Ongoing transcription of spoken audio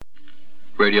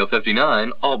Radio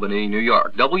 59, Albany, New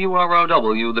York.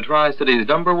 WROW, the Tri-City's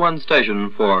 #1 station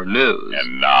for news.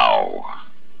 And now,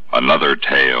 another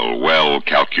tale well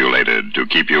calculated to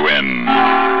keep you in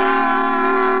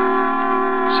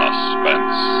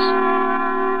suspense.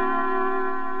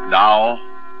 Now,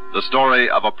 the story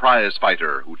of a prize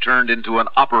fighter who turned into an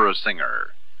opera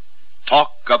singer.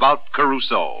 Talk About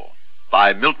Caruso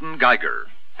by Milton Geiger.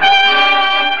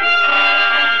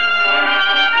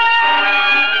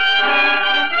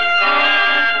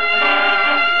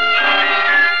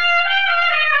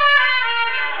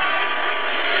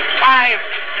 Five,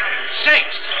 6,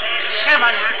 7,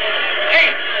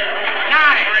 8,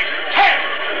 9, 10.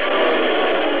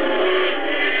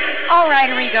 All right,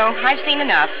 Arrigo. I've seen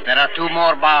enough. There are 2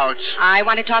 more bouts. I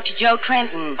want to talk to Joe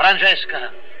Trenton.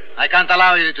 Francesca, I can't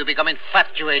allow you to become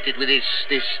infatuated with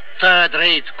this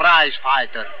third-rate prize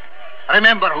fighter.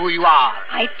 Remember who you are.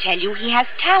 I tell you, he has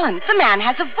talent. The man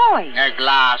has a voice. A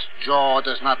glass jaw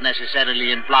does not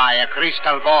necessarily imply a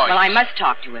crystal voice. Well, I must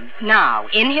talk to him. Now,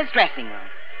 in his dressing room.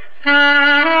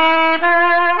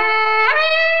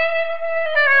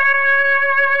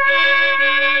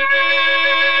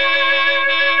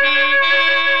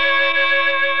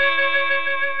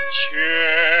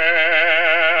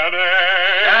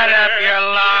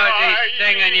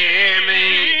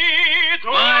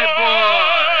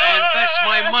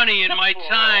 In my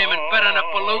time and bet on a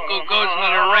palooka goes into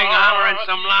the ring hollering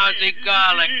some lousy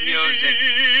garlic music.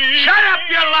 Shut up,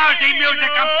 you lousy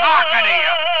music! I'm talking to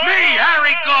you! Me,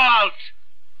 Harry Galt!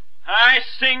 I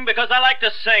sing because I like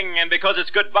to sing and because it's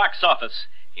good box office.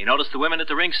 You notice the women at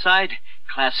the ringside?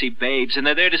 Classy babes, and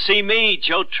they're there to see me,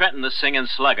 Joe Trenton, the singing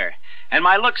slugger. And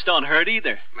my looks don't hurt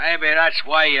either. Maybe that's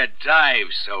why you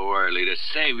dive so early, to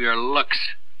save your looks.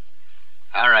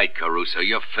 All right, Caruso,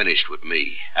 you're finished with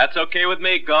me. That's okay with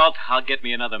me, Galt. I'll get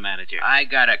me another manager. I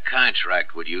got a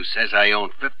contract with you. Says I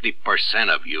own 50%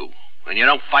 of you. And you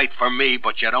don't fight for me,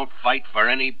 but you don't fight for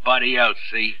anybody else,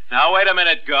 see? Now, wait a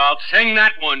minute, Galt. Sing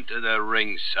that one to the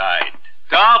ringside.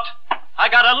 Galt, I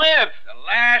gotta live. The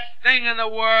last thing in the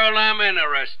world I'm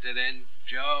interested in,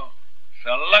 Joe.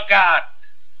 So look out.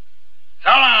 So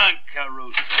long,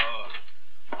 Caruso.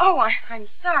 Oh, I'm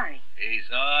sorry. He's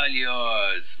all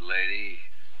yours, lady.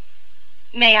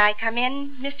 May I come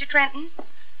in, Mr. Trenton?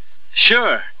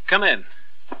 Sure, come in.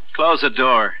 Close the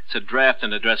door. It's a draft in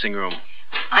the dressing room.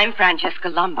 I'm Francesca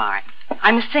Lombard.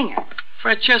 I'm a singer.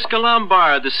 Francesca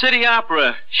Lombard, the City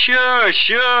Opera. Sure.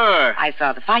 I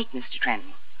saw the fight, Mr.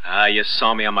 Trenton. Ah, you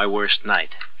saw me on my worst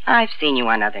night. I've seen you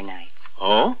on other nights.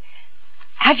 Oh?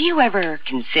 Have you ever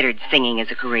considered singing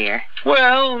as a career?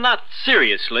 Well, not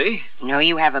seriously. No,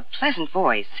 you have a pleasant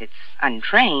voice. It's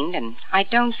untrained, and I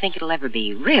don't think it'll ever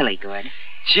be really good.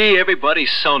 Gee,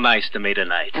 everybody's so nice to me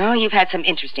tonight. Oh, you've had some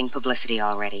interesting publicity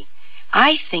already.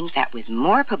 I think that with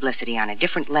more publicity on a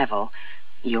different level,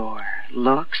 your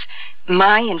looks,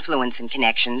 my influence and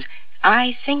connections,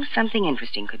 I think something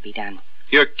interesting could be done.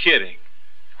 You're kidding.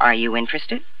 Are you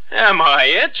interested? Am I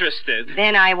interested?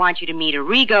 Then I want you to meet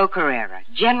Arrigo Carrera,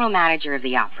 general manager of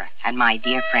the opera, and my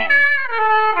dear friend,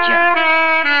 Joe.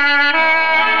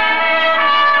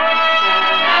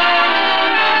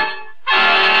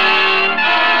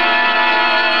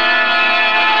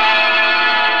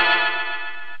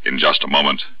 In just a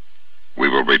moment, we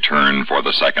will return for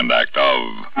the second act of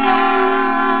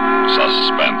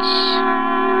Suspense.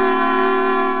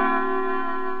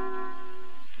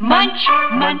 Munch,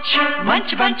 munch,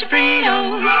 munch a bunch of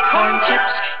Fritos, corn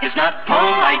chips. It's not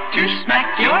polite to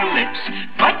smack your lips,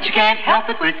 but you can't help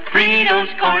it with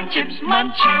Fritos, corn chips.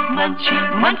 Munch, munch,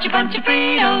 munch a bunch of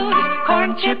Fritos,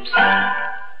 corn chips.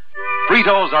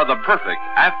 Fritos are the perfect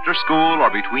after-school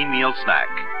or between-meal snack.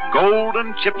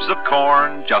 Golden chips of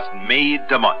corn just made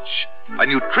to munch. A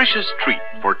nutritious treat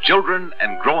for children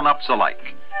and grown-ups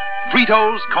alike.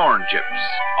 Fritos corn chips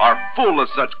are full of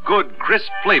such good,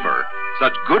 crisp flavor,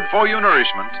 such good-for-you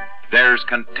nourishment, there's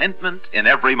contentment in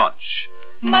every munch.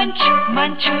 Munch,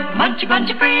 munch, munch a bunch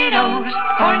of Fritos,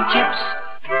 corn chips.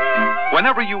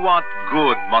 Whenever you want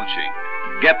good munching,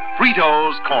 get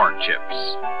Fritos corn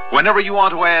chips. Whenever you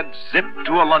want to add zip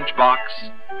to a lunchbox,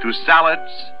 to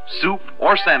salads, soup,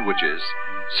 or sandwiches,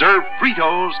 serve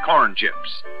Fritos corn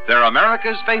chips. They're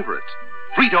America's favorite,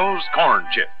 Fritos corn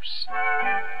chips.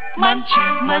 Munch,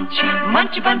 munch,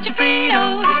 munch a bunch of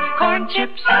Fritos, corn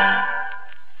chips.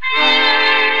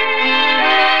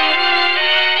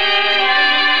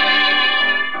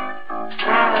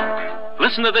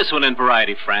 Listen to this one in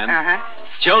Variety, friend. Uh-huh.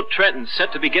 Joe Trenton,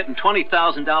 set to be getting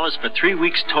 $20,000 for 3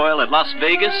 weeks' toil at Las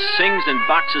Vegas, sings and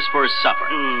boxes for his supper.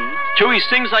 True, he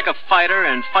sings like a fighter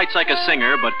and fights like a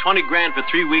singer, but 20 grand for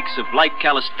 3 weeks of light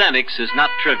calisthenics is not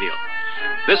trivial.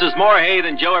 This is more hay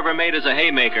than Joe ever made as a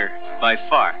haymaker, by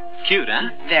far. Cute, huh?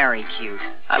 Very cute.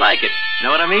 I like it.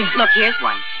 Know what I mean? Look, here's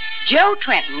one. Joe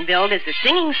Trenton, billed as the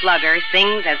singing slugger,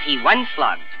 sings as he once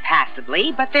slugged.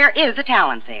 Passably, but there is a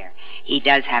talent there. He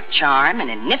does have charm and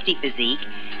a nifty physique,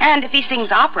 and if he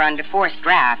sings opera under forced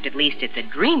draft, at least it's a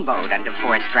dreamboat under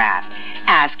forced draft.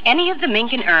 Ask any of the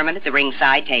Mink and Ermine at the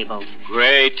ringside tables.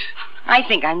 Great. I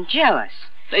think I'm jealous.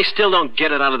 They still don't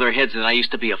get it out of their heads that I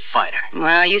used to be a fighter.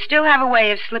 Well, you still have a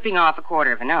way of slipping off a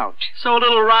quarter of a note. So a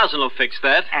little rosin will fix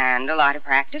that. And a lot of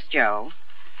practice, Joe.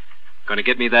 Gonna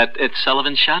get me that Ed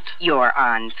Sullivan shot? You're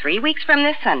on 3 weeks from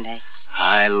this Sunday.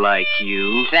 I like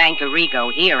you. Thank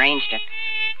Arrigo. He arranged it.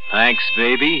 Thanks,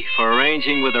 baby, for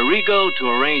arranging with Arrigo to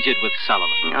arrange it with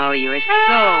Sullivan. Oh, you are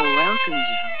so welcome,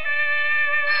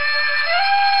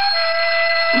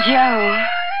 Joe. Joe.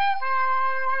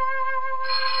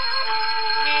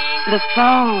 The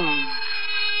phone.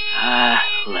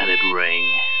 Let it ring.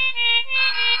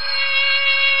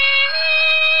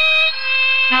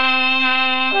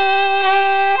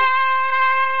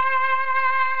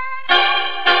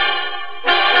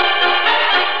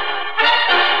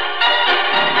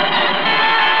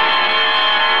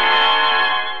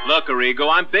 Look, Arrigo,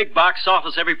 I'm big box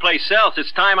office every place else.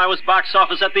 It's time I was box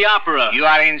office at the opera. You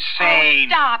are insane.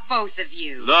 Oh, stop, both of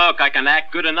you. Look, I can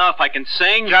act good enough. I can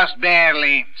sing. Just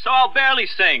barely. So I'll barely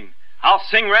sing. I'll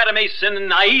sing Radames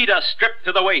and Aida stripped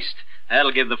to the waist.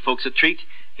 That'll give the folks a treat.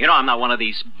 You know I'm not one of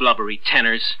these blubbery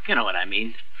tenors. You know what I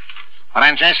mean.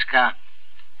 Francesca,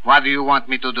 what do you want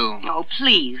me to do? Oh,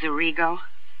 please, Arrigo.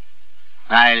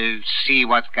 I'll see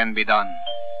what can be done.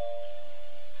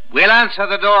 We'll answer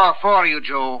the door for you,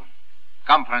 Joe.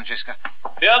 Come, Francesca.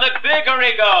 Build it big,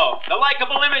 Arrigo. The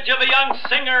likable image of a young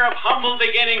singer of humble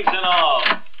beginnings and all.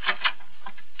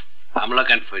 I'm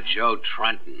looking for Joe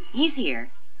Trenton. He's here.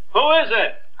 Who is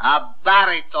it? A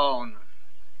baritone.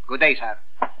 Good day, sir.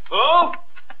 Who?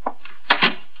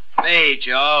 Hey,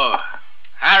 Joe.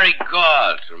 Harry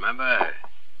Gault, remember?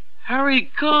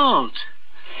 Harry Gault.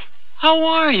 How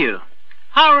are you?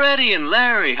 How are Eddie and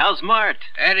Larry? How's Mart?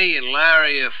 Eddie and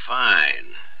Larry are fine.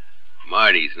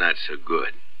 Marty's not so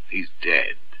good. He's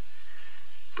dead.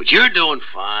 But you're doing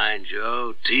fine,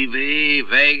 Joe. TV,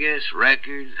 Vegas,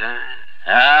 records, huh?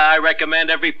 I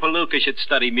recommend every palooka should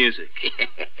study music.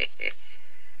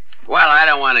 Well, I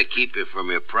don't want to keep you from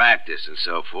your practice and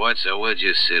so forth, so we'll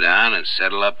just sit down and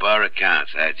settle up our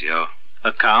accounts, huh, Joe?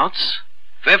 Accounts?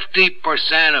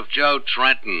 50% of Joe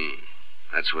Trenton.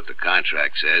 That's what the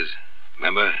contract says.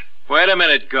 Remember? Wait a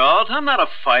minute, Gault. I'm not a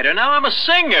fighter now. I'm a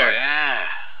singer. Oh, yeah.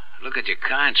 Look at your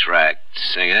contract,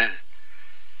 singer.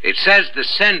 It says the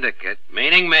syndicate,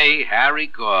 meaning me, Harry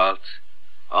Gault,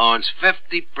 owns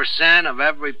 50% of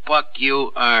every buck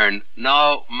you earn,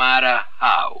 no matter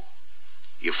how.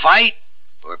 You fight,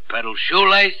 or peddle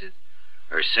shoelaces,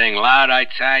 or sing loud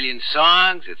Italian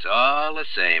songs, it's all the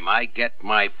same. I get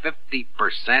my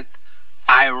 50%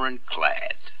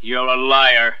 ironclad. You're a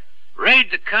liar. Read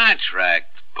the contract,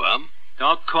 bum.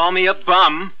 Don't call me a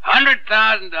bum.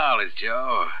 $100,000,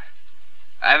 Joe.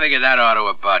 I figure that ought to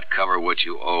about cover what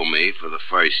you owe me for the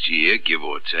first year, give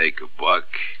or take a buck.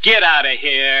 Get out of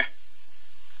here.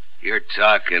 You're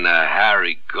talking to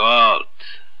Harry Gault,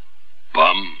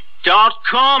 bum. Don't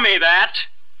call me that.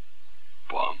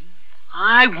 Bum.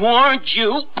 I warned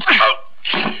you.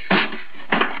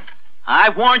 I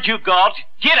warned you, Gault.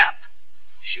 Get up.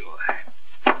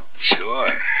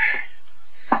 Sure.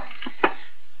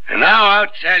 And now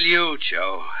I'll tell you,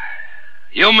 Joe.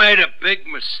 You made a big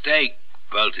mistake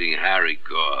belting Harry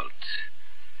Gault.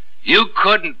 You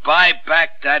couldn't buy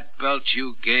back that belt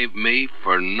you gave me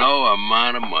for no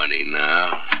amount of money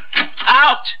now.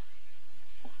 Out!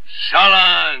 So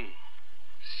long,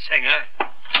 singer.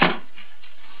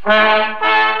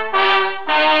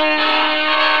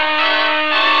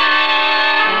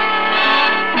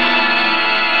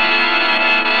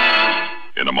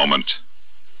 In a moment,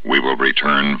 we will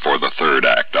return for the third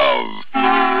act of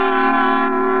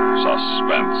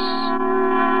Suspense.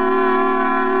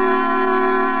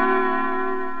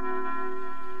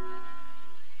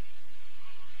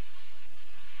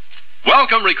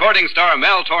 Welcome, recording star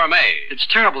Mel Torme. It's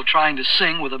terrible trying to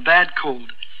sing with a bad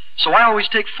cold. So I always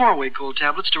take 4-way cold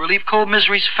tablets to relieve cold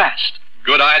miseries fast.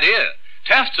 Good idea.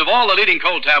 Tests of all the leading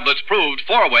cold tablets proved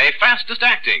 4-way fastest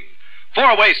acting.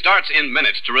 4-way starts in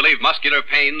minutes to relieve muscular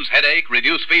pains, headache,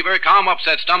 reduce fever, calm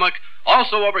upset stomach,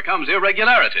 also overcomes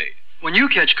irregularity. When you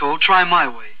catch cold, try my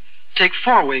way. Take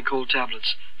 4-way cold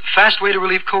tablets. The fast way to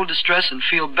relieve cold distress and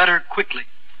feel better quickly.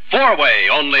 4-way,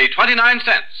 only 29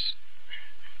 cents.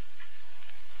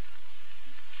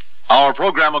 Our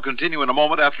program will continue in a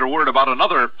moment after a word about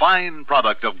another fine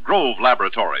product of Grove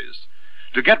Laboratories.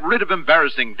 To get rid of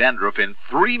embarrassing dandruff in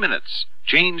 3 minutes,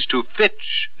 change to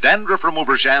Fitch Dandruff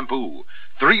Remover Shampoo.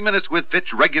 3 minutes with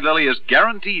Fitch regularly is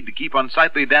guaranteed to keep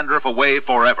unsightly dandruff away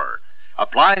forever.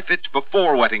 Apply Fitch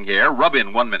before wetting hair, rub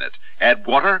in 1 minute. Add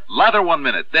water, lather 1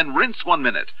 minute, then rinse 1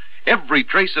 minute. Every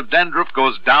trace of dandruff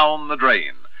goes down the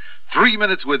drain. 3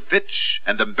 minutes with Fitch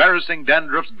and embarrassing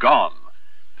dandruff's gone.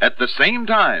 At the same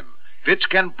time, Fitch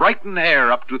can brighten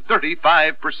hair up to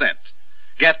 35%.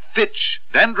 Get Fitch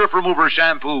Dandruff Remover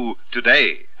Shampoo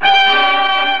today.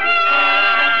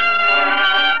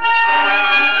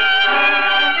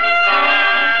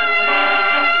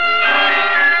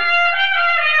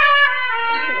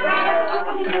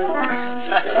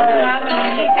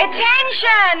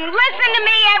 Attention! Listen to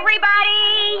me,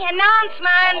 everybody!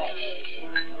 Announcement!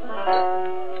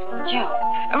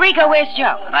 Joe. Rico, where's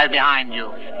Joe? Right behind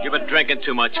you. You've been drinking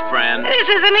too much, friend. This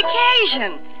is an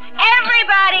occasion.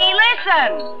 Everybody,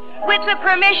 listen. With the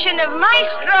permission of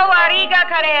Maestro Arriga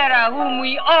Carrera, whom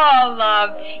we all love,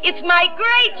 it's my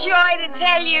great joy to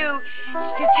tell you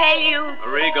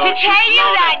Arrigo,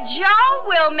 that Joe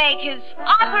will make his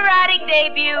operatic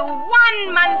debut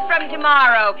 1 month from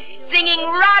tomorrow, singing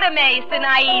Radames in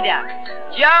Aida.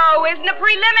 Joe isn't a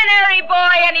preliminary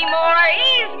boy anymore.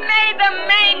 He's made the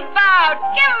main bout.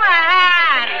 Give him a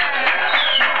hand.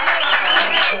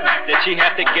 Did she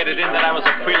have to get it in that I was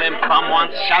a prelim bum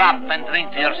once? Shut up and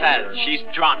drink to yourself. She's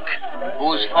drunk.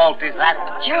 Whose fault is that?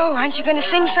 Joe, aren't you going to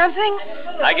sing something?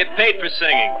 I get paid for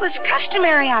singing. Well, it's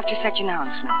customary after such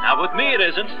announcement. Now, with me it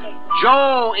isn't.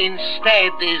 Joe,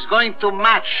 instead, is going to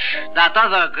match that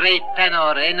other great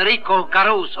tenor, Enrico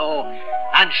Caruso,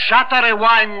 and shatter a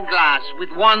wine glass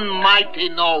with one mighty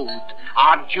note.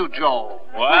 Aren't you, Joe?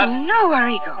 What? Oh, no,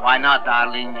 Arrigo. Why not,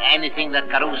 darling? Anything that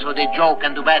Caruso did, Joe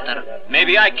can do better.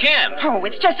 Maybe I can. Oh,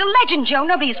 it's just a legend, Joe.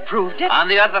 Nobody's proved it. On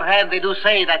the other hand, they do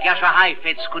say that Yasha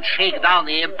Heifetz could shake down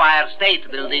the Empire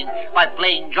State Building by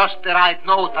playing just the right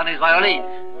note on his violin.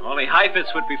 Only Heifetz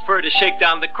would prefer to shake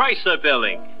down the Chrysler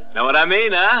Building. Know what I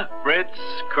mean, huh? Fritz,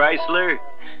 Chrysler,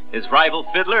 his rival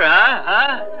fiddler,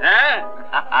 huh?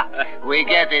 We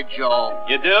get it, Joe.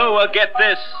 You do? Well, get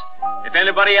this. If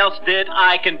anybody else did,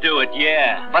 I can do it,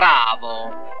 yeah.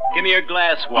 Bravo. Give me your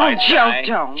glass, wise Joe, guy.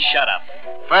 don't. Shut up.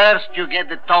 First, you get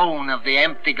the tone of the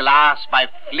empty glass by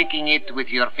flicking it with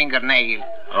your fingernail.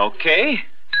 Okay.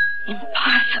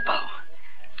 Impossible.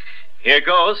 Here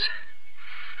goes.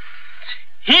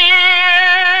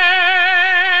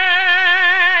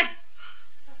 Here!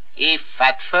 If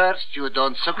at first you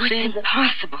don't It's succeed,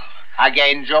 impossible.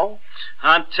 again, Joe,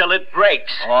 Until it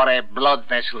breaks. or a blood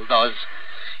vessel does.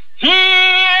 Here!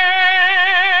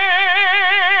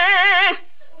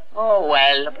 Oh,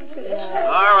 well,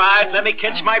 All right, let me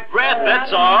catch my breath,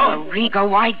 that's all. Arrigo,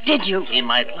 why did you? he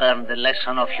might learn the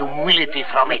lesson of humility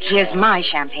from it. Here's my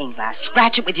champagne glass.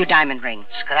 Scratch it with your diamond ring.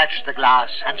 Scratch the glass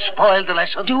and spoil the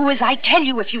lesson. Do as I tell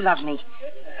you if you love me.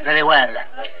 Very well.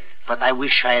 But I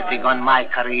wish I had begun my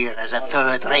career as a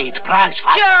third-rate prize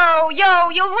fighter. Joe,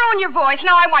 you'll ruin your voice.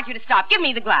 Now I want you to stop. Give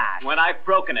me the glass. When I've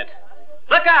broken it.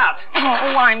 Look out! Oh,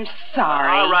 I'm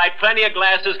sorry. All right, plenty of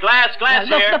glasses. Glass Now,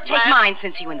 look, here. look, glass. take mine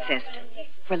since you insist.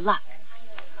 For luck.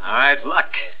 All right, luck.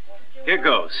 Here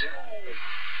goes.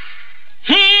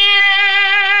 Here!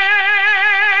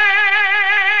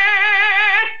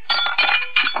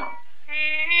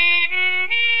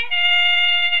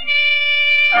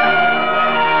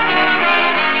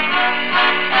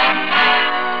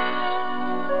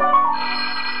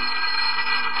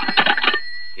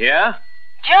 Yeah?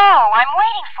 Joe, I'm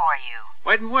waiting for you.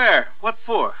 Waiting where? What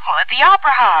for? Well, at the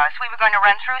Opera House. We were going to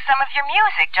run through some of your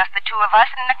music, just the two of us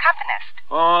and an accompanist.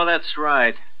 Oh, that's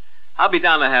right. I'll be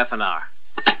down in half an hour.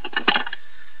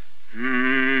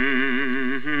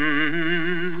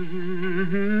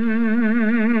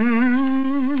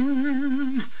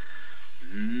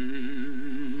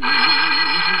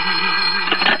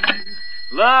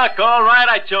 Look, all right,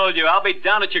 I told you. I'll be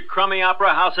down at your crummy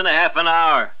opera house in a half an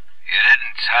hour. You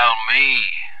didn't tell me,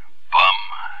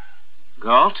 bum.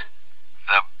 Galt?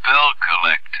 The bill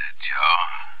collector,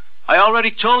 Joe. I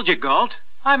already told you, Galt.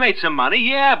 I made some money,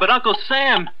 yeah, but Uncle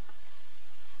Sam...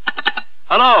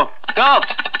 Hello, Galt.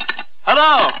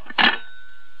 Hello.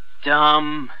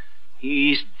 Dumb.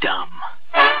 He's dumb.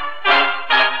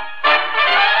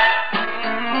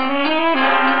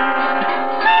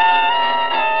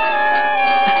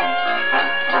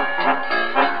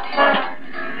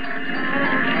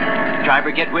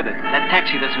 Driver, get with it. That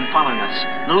taxi that's been following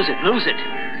us. Lose it, lose it.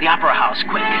 The Opera House,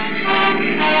 quick.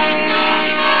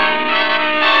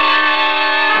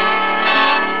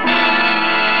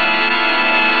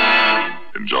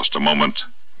 just a moment,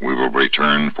 we will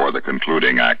return for the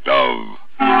concluding act of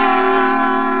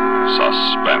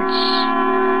Suspense.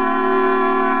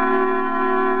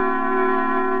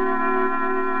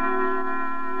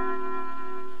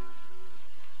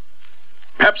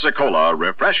 Pepsi-Cola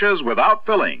refreshes without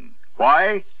filling.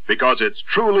 Why? Because it's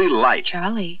truly light.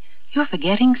 Charlie, you're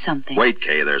forgetting something. Wait,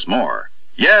 Kay, there's more.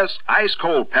 Yes,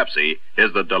 ice-cold Pepsi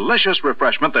is the delicious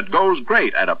refreshment that goes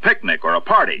great at a picnic or a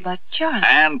party. But, Charlie...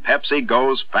 And Pepsi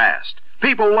goes fast.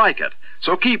 People like it,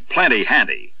 so keep plenty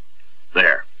handy.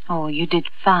 There. Oh, you did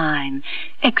fine,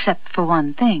 except for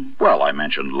one thing. Well, I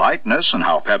mentioned lightness and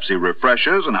how Pepsi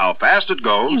refreshes and how fast it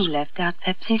goes. You left out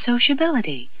Pepsi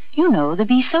sociability. You know the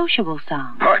Be Sociable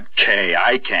song. But, Kay,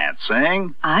 I can't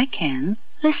sing. I can.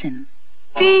 Listen.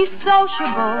 Be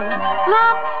sociable,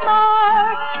 look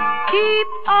smart, keep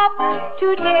up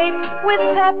to date with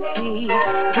Pepsi.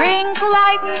 Drink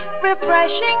light,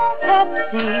 refreshing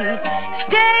Pepsi.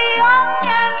 Stay young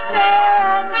and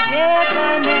fair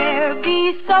and debonair.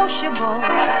 Be sociable,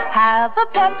 have a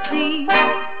Pepsi.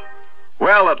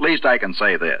 Well, at least I can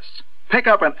say this. Pick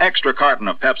up an extra carton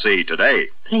of Pepsi today.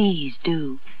 Please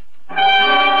do.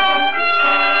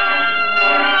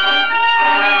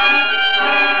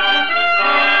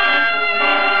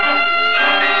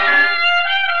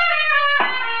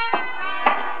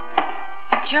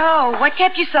 Joe, what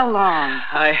kept you so long?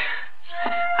 I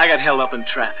got held up in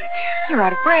traffic. You're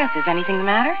out of breath. Is anything the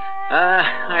matter?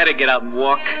 I had to get out and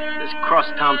walk. This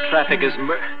crosstown traffic is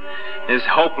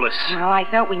hopeless. Well, I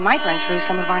thought we might run through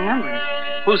some of our numbers.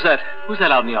 Who's that? Who's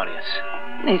that out in the audience?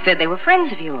 They said they were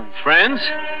friends of yours. Friends?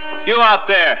 You out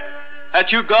there.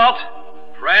 That you, Galt?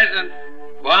 Present,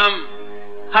 bum.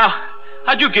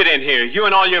 How'd you get in here? You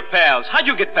and all your pals. How'd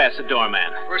you get past the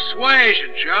doorman?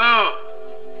 Persuasion, Joe.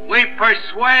 We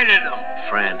persuaded them.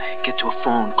 Fran, get to a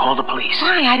phone. Call the police.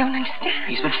 Why? I don't understand.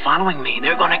 He's been following me.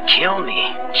 They're gonna kill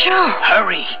me. Joe.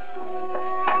 Hurry.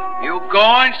 You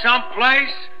going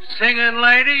someplace, singing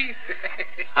lady?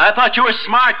 I thought you were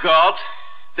smart, Galt.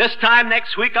 This time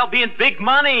next week I'll be in big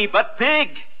money, but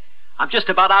big. I'm just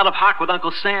about out of hock with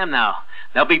Uncle Sam now.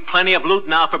 There'll be plenty of loot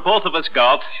now for both of us,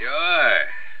 Galt. Sure.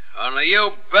 Only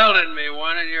you building me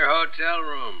one in your hotel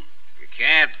room. You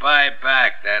can't buy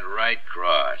back that right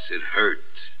cross. It hurts.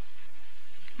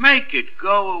 Make it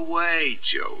go away,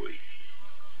 Joey.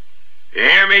 You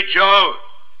hear me, Joe?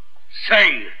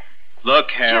 Sing.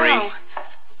 Look, Harry.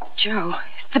 Joe,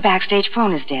 the backstage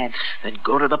phone is dead. Then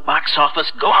go to the box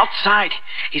office. Go outside.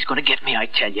 He's going to get me, I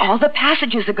tell you. All the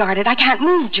passages are guarded. I can't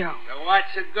move, Joe. So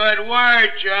what's a good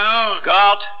word, Joe?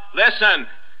 Galt, listen.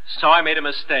 So I made a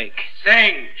mistake.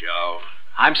 Sing, Joe.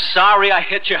 I'm sorry I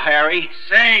hit you, Harry.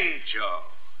 Sing, Joe.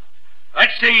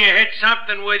 Let's see you hit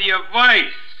something with your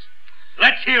voice.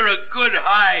 Let's hear a good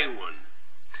high one.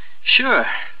 Sure.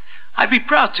 I'd be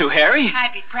proud to, Harry.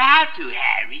 I'd be proud to,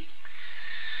 Harry.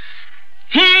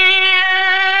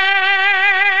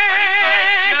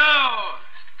 Joe.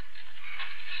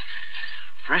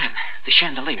 Fran, the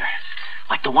chandelier.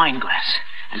 Like the wine glass.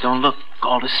 And don't look,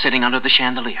 Galt is sitting under the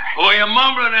chandelier. Who are you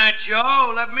mumbling at,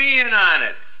 Joe? Let me in on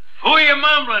it. Who are you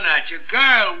mumbling at? Your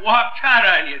girl walked out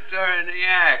on you during the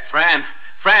act. Fran,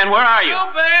 where are you?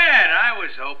 Too bad. I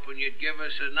was hoping you'd give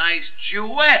us a nice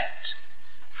duet.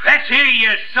 Let's hear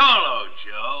your solo,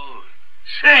 Joe.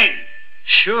 Sing.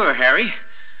 Sure, Harry.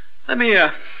 Let me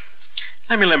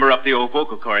limber up the old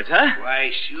vocal cords, huh?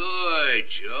 Why, sure,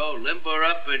 Joe. Limber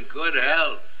up in good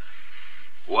health.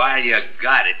 While you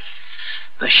got it.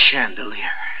 The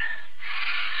chandelier.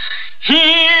 Good,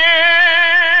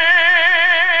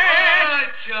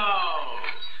 Joe.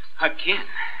 Again.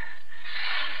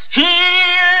 Hey.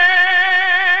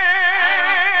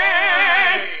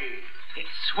 It's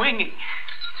swinging.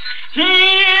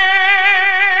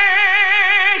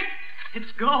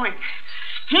 It's going.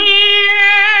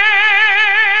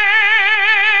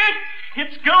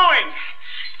 It's going.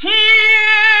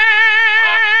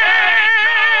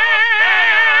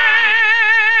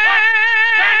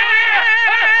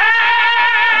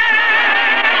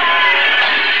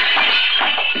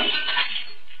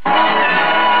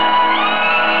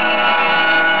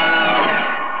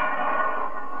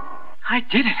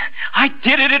 I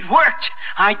did it. It worked.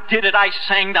 I did it. I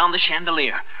sang down the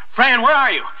chandelier. Fran, where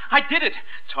are you? I did it.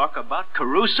 Talk about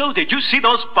Caruso. Did you see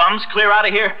those bums clear out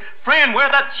of here? Fran, where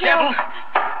the devil?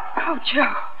 Oh,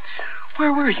 Joe.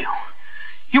 Where were you?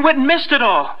 You went and missed it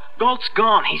all. Galt's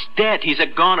gone. He's dead. He's a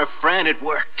goner, Fran. It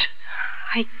worked.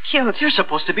 I killed... You're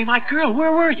supposed to be my girl.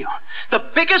 Where were you? The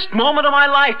biggest moment of my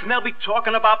life, and they'll be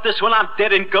talking about this when I'm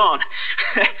dead and gone.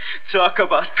 Talk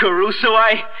about Caruso.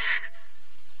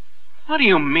 What do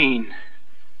you mean?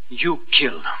 You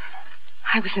killed him?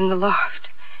 I was in the loft.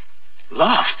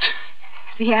 Loft?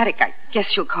 The attic, I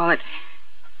guess you'll call it.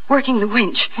 Working the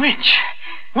winch. Winch?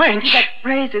 That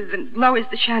raises and lowers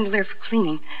the chandelier for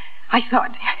cleaning. I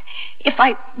thought, if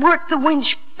I worked the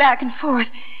winch back and forth,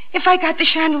 if I got the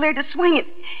chandelier to swing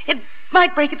it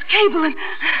might break its cable and...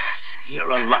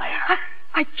 You're a liar.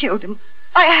 I killed him.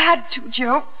 I had to,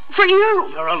 Joe. For you.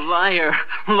 You're a liar.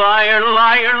 Liar,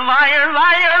 liar, liar,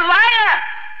 liar, liar!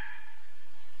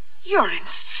 You're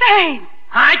insane.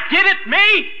 I did it,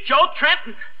 me, Joe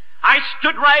Trenton. I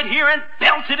stood right here and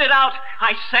belted it out.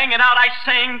 I sang it out. I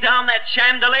sang down that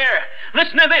chandelier.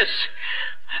 Listen to this.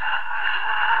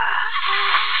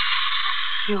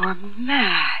 You're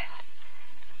mad.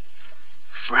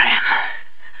 Fran,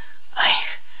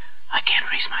 I can't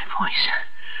raise my voice.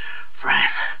 Fran,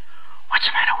 what's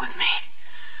the matter with me?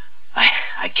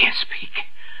 I can't speak.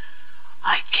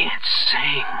 I can't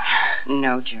sing.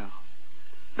 No, Joe.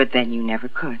 But then you never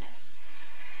could.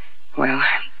 Well,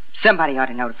 somebody ought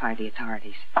to notify the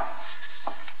authorities.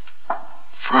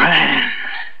 Fran.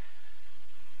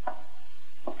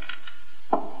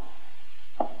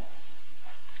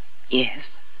 Yes?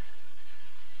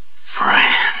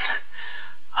 Fran,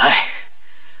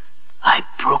 I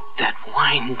broke that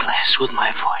wine glass with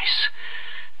my voice.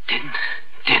 Didn't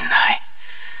I?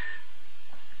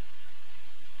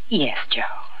 Yes, Joe.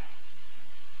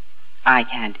 I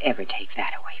can't ever take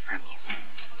that away from you.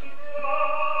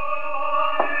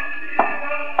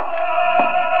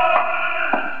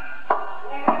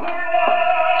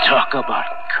 Talk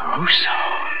about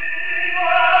Caruso.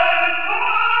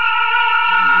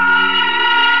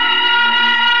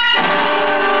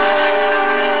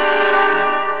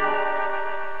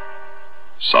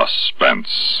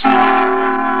 Suspense.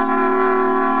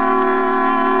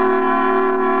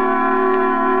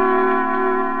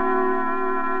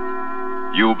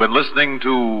 You've been listening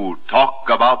to Talk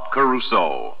About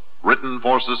Caruso, written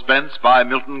for Suspense by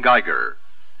Milton Geiger.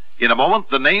 In a moment,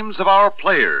 the names of our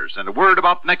players and a word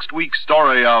about next week's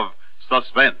story of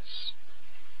Suspense.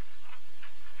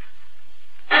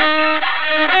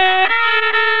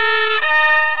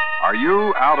 Are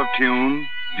you out of tune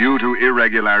due to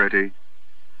irregularity?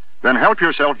 Then help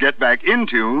yourself get back in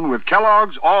tune with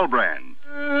Kellogg's All Bran.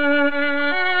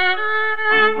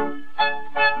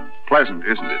 Pleasant,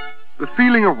 isn't it? The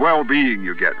feeling of well-being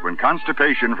you get when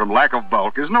constipation from lack of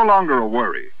bulk is no longer a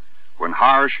worry, when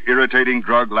harsh, irritating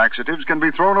drug laxatives can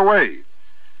be thrown away.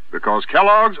 Because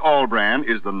Kellogg's All Bran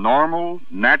is the normal,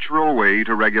 natural way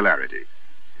to regularity.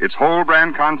 Its whole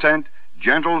bran content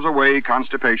gentles away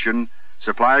constipation,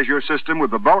 supplies your system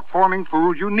with the bulk-forming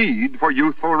food you need for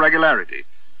youthful regularity.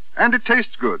 And it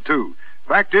tastes good, too.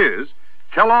 Fact is,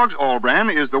 Kellogg's All Bran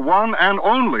is the one and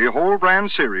only whole bran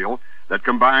cereal that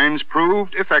combines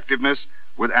proved effectiveness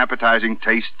with appetizing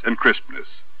taste and crispness.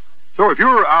 So if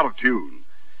you're out of tune,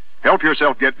 help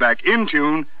yourself get back in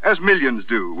tune as millions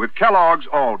do with Kellogg's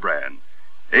All Bran.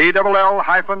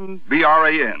 ALL-BRAN.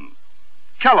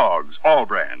 Kellogg's All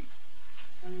Bran.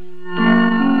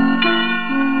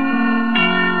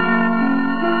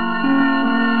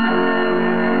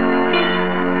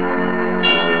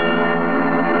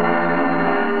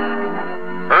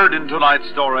 Heard in tonight's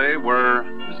story were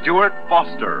Stuart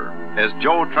Foster as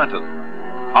Joe Trenton,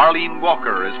 Arlene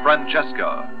Walker as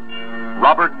Francesca,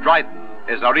 Robert Dryden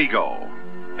as Arrigo,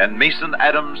 and Mason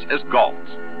Adams as Galt.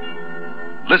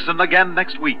 Listen again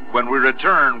next week when we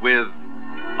return with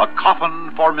A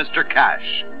Coffin for Mr.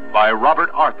 Cash by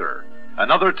Robert Arthur,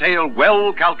 another tale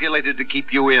well calculated to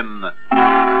keep you in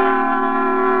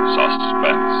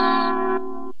suspense.